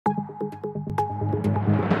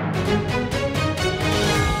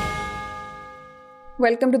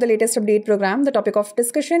Welcome to the latest update program. The topic of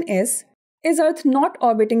discussion is Earth not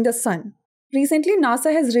orbiting the Sun? Recently,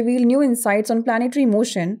 NASA has revealed new insights on planetary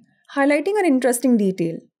motion, highlighting an interesting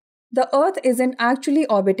detail. The Earth isn't actually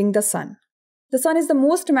orbiting the Sun. The Sun is the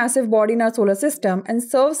most massive body in our solar system and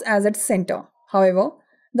serves as its center. However,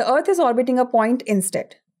 the Earth is orbiting a point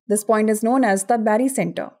instead. This point is known as the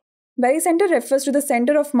barycenter. Barycenter refers to the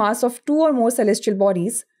center of mass of two or more celestial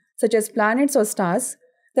bodies, such as planets or stars,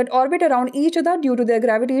 that orbit around each other due to their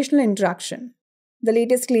gravitational interaction. The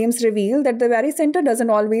latest claims reveal that the barycenter doesn't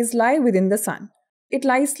always lie within the Sun. It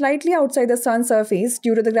lies slightly outside the Sun's surface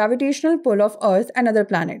due to the gravitational pull of Earth and other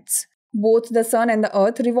planets. Both the Sun and the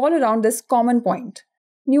Earth revolve around this common point.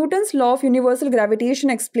 Newton's law of universal gravitation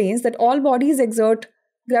explains that all bodies exert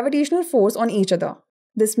gravitational force on each other.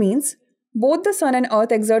 This means both the Sun and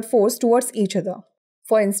Earth exert force towards each other.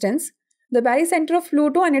 For instance, the barycenter of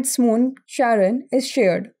Pluto and its moon, Charon, is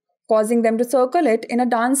shared, causing them to circle it in a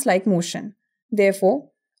dance-like motion.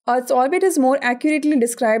 Therefore, Earth's orbit is more accurately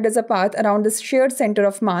described as a path around this shared center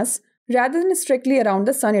of mass rather than strictly around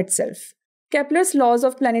the Sun itself. Kepler's laws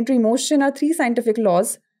of planetary motion are three scientific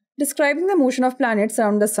laws describing the motion of planets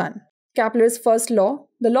around the Sun. Kepler's first law,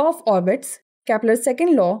 the law of orbits, Kepler's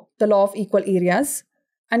second law, the law of equal areas,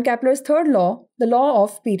 and Kepler's third law, the law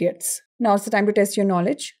of periods. Now it's the time to test your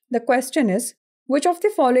knowledge. The question is, which of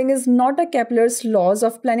the following is not a Kepler's laws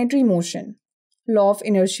of planetary motion? Law of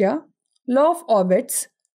inertia, law of orbits,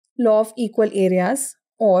 law of equal areas,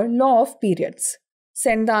 or law of periods?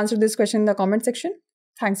 Send the answer to this question in the comment section.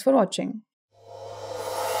 Thanks for watching.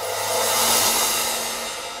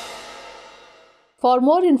 For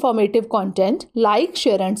more informative content, like,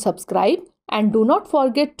 share and subscribe, and do not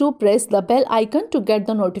forget to press the bell icon to get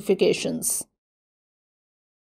the notifications.